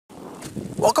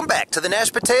Welcome back to the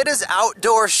Nash Potatoes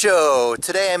Outdoor Show.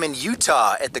 Today I'm in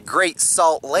Utah at the Great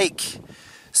Salt Lake,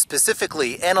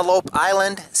 specifically Antelope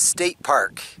Island State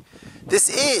Park. This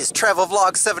is Travel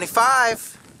Vlog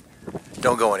 75.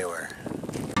 Don't go anywhere.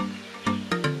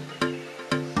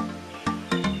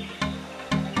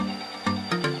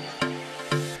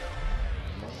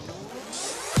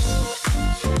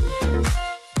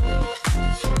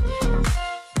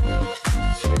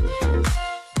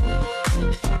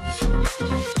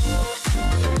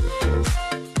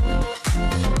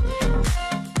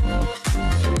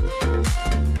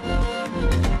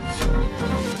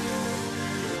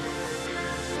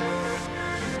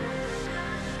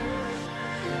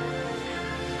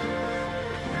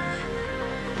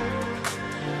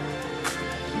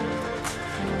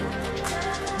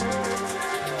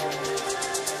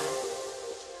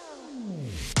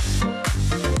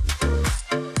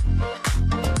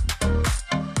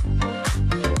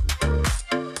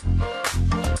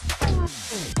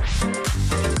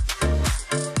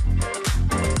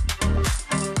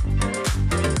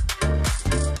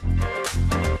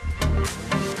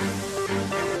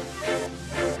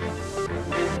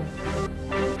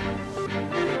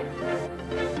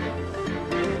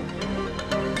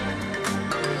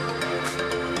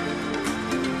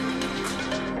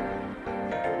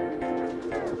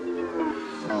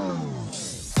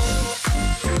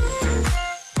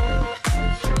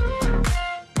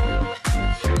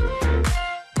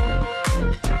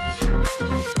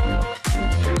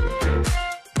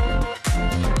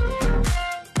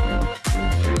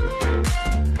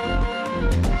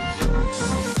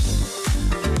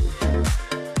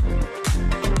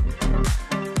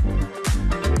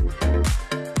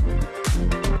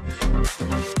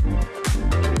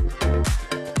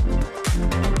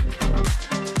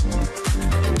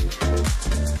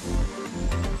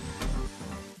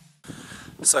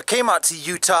 So I came out to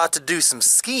Utah to do some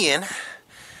skiing.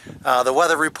 The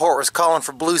weather report was calling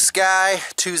for blue sky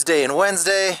Tuesday and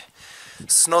Wednesday.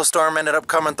 Snowstorm ended up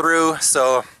coming through,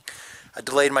 so I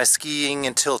delayed my skiing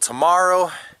until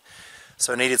tomorrow.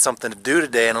 So I needed something to do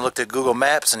today, and I looked at Google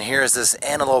Maps, and here's this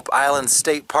Antelope Island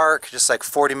State Park, just like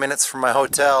 40 minutes from my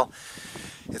hotel.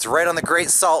 It's right on the Great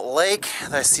Salt Lake.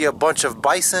 I see a bunch of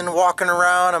bison walking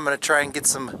around. I'm going to try and get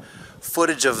some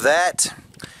footage of that.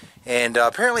 And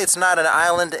apparently it's not an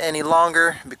island any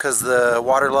longer because the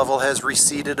water level has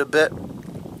receded a bit.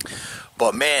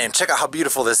 But man, check out how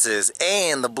beautiful this is.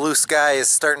 And the blue sky is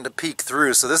starting to peek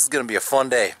through, so this is going to be a fun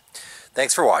day.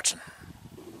 Thanks for watching.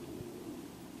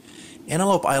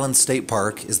 Antelope Island State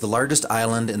Park is the largest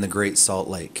island in the Great Salt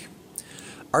Lake.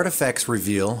 Artifacts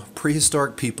reveal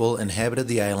prehistoric people inhabited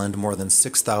the island more than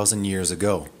 6,000 years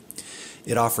ago.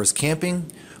 It offers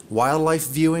camping, wildlife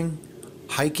viewing,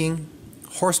 hiking,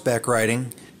 horseback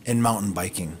riding, and mountain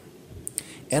biking.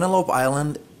 Antelope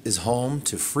Island is home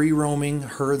to free-roaming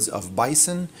herds of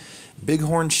bison,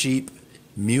 bighorn sheep,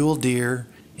 mule deer,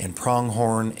 and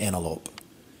pronghorn antelope.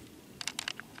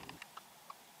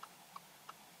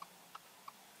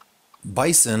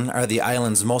 Bison are the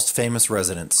island's most famous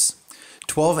residents.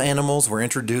 12 animals were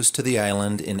introduced to the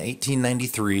island in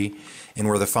 1893 and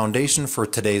were the foundation for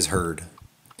today's herd.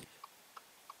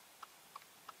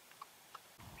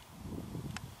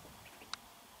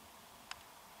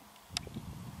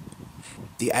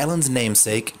 The island's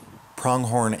namesake,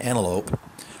 pronghorn antelope,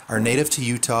 are native to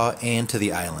Utah and to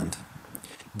the island.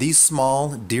 These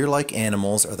small, deer-like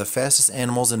animals are the fastest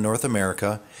animals in North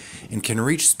America and can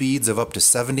reach speeds of up to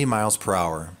 70 miles per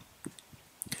hour.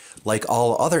 Like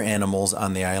all other animals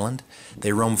on the island,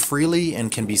 they roam freely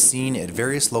and can be seen at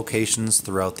various locations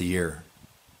throughout the year.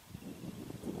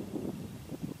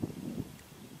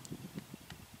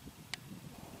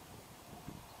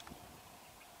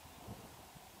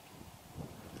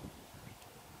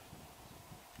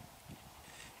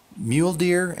 Mule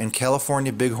deer and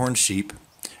California bighorn sheep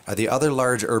are the other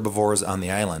large herbivores on the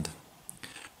island.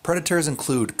 Predators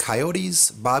include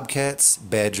coyotes, bobcats,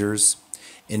 badgers,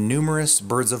 and numerous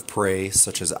birds of prey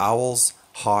such as owls,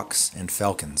 hawks, and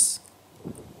falcons.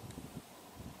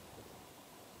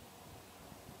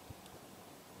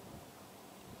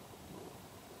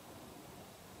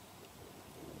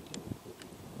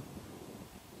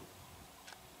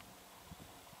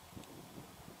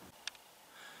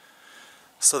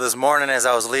 So this morning as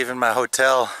I was leaving my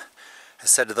hotel, I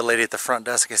said to the lady at the front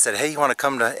desk, I said, "Hey, you want to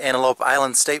come to Antelope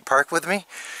Island State Park with me?"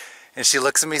 And she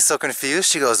looks at me so confused.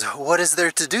 She goes, "What is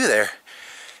there to do there?"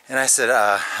 And I said,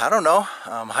 I don't know,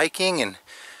 hiking and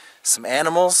some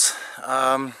animals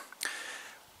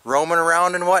roaming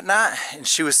around and whatnot. And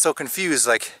she was so confused,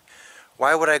 like,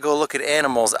 why would I go look at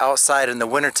animals outside in the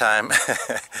wintertime?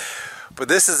 But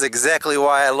this is exactly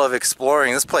why I love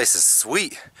exploring. This place is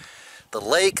sweet. The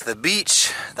lake, the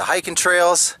beach, the hiking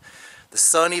trails, the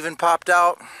sun even popped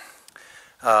out.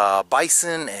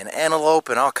 Bison and antelope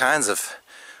and all kinds of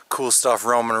cool stuff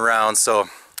roaming around. So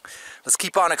let's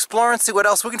keep on exploring, see what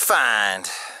else we can find.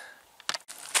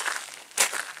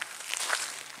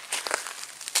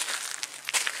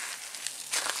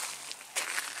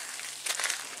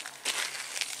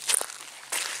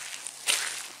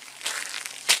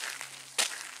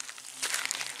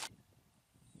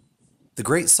 The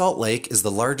Great Salt Lake is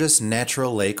the largest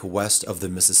natural lake west of the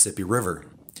Mississippi River.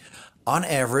 On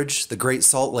average, the Great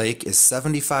Salt Lake is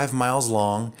 75 miles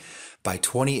long by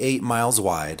 28 miles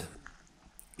wide.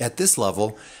 At this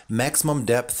level, maximum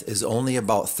depth is only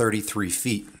about 33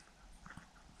 feet.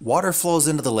 Water flows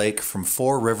into the lake from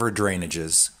 4 river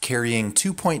drainages, carrying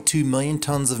 2.2 million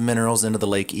tons of minerals into the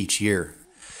lake each year.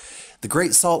 The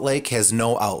Great Salt Lake has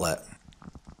no outlet.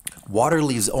 Water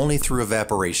leaves only through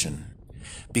evaporation.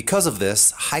 Because of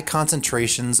this, high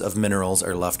concentrations of minerals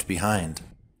are left behind.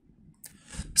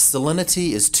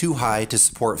 Salinity is too high to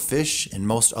support fish and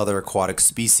most other aquatic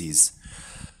species.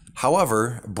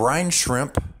 However, brine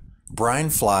shrimp, brine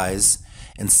flies,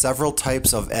 and several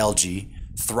types of algae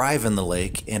thrive in the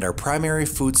lake and are primary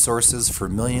food sources for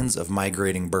millions of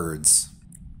migrating birds.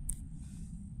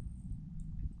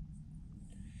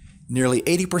 Nearly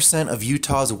 80% of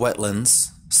Utah's wetlands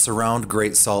surround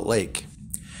Great Salt Lake,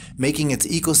 making its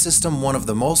ecosystem one of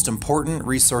the most important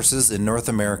resources in North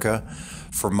America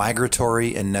for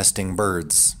migratory and nesting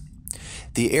birds.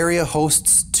 The area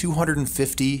hosts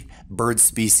 250 bird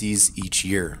species each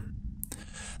year.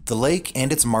 The lake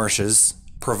and its marshes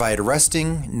provide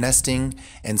resting, nesting,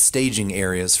 and staging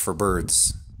areas for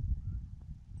birds.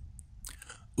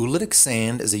 Oolitic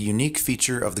sand is a unique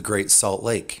feature of the Great Salt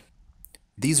Lake.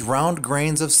 These round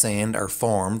grains of sand are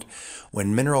formed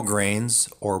when mineral grains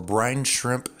or brine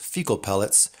shrimp fecal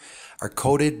pellets are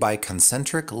coated by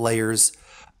concentric layers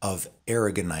of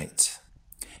aragonite,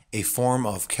 a form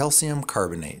of calcium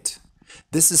carbonate.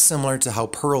 This is similar to how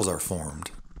pearls are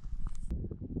formed.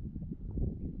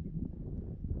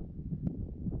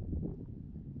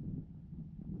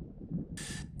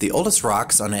 The oldest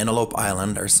rocks on Antelope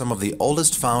Island are some of the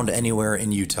oldest found anywhere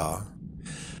in Utah.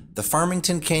 The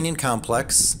Farmington Canyon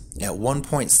Complex, at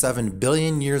 1.7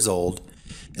 billion years old,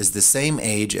 is the same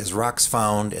age as rocks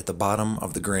found at the bottom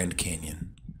of the Grand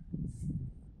Canyon.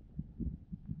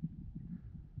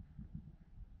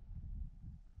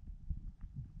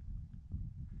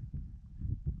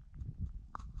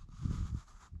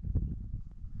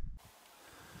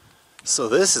 So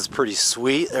this is pretty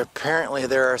sweet. Apparently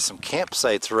there are some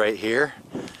campsites right here.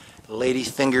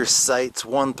 Ladyfinger sites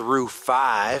 1 through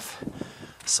 5.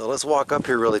 So let's walk up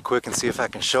here really quick and see if I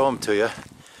can show them to you.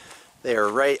 They are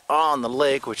right on the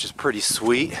lake, which is pretty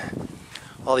sweet.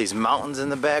 All these mountains in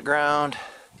the background.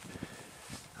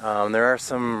 There are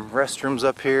some restrooms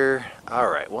up here.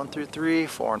 Alright, 1 through 3,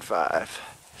 4, and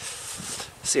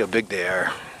 5. See how big they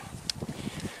are.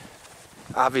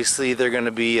 Obviously they're going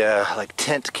to be like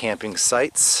tent camping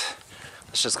sites.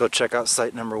 Let's just go check out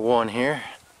site number 1 here.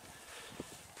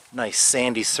 Nice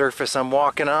sandy surface I'm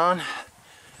walking on.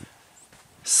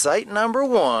 Site number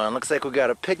 1. Looks like we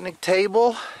got a picnic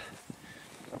table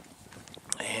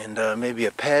and maybe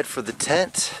a pad for the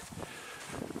tent.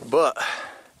 But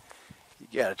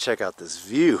you gotta check out this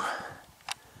view.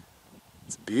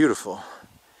 It's beautiful.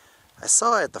 I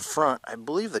saw at the front, I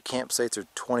believe the campsites are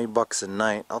 20 bucks a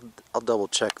night. I'll double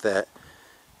check that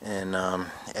and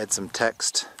add some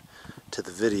text to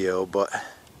the video, but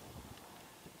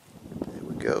there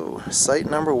we go. Site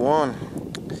number 1.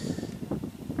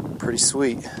 Pretty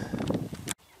sweet.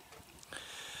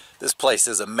 This place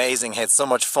is amazing. Had so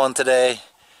much fun today.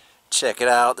 Check it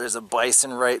out. There's a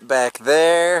bison right back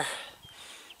there.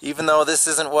 Even though this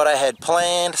isn't what I had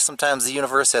planned, sometimes the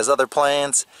universe has other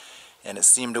plans, and it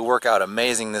seemed to work out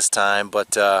amazing this time. But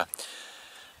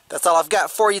that's all I've got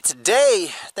for you today.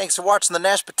 Thanks for watching the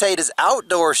Nash Potatoes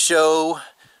Outdoor Show.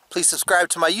 Please subscribe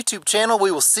to my YouTube channel. We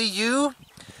will see you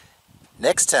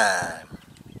next time.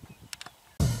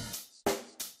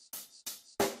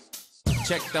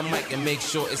 Check the mic and make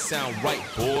sure it sound right,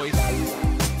 boys.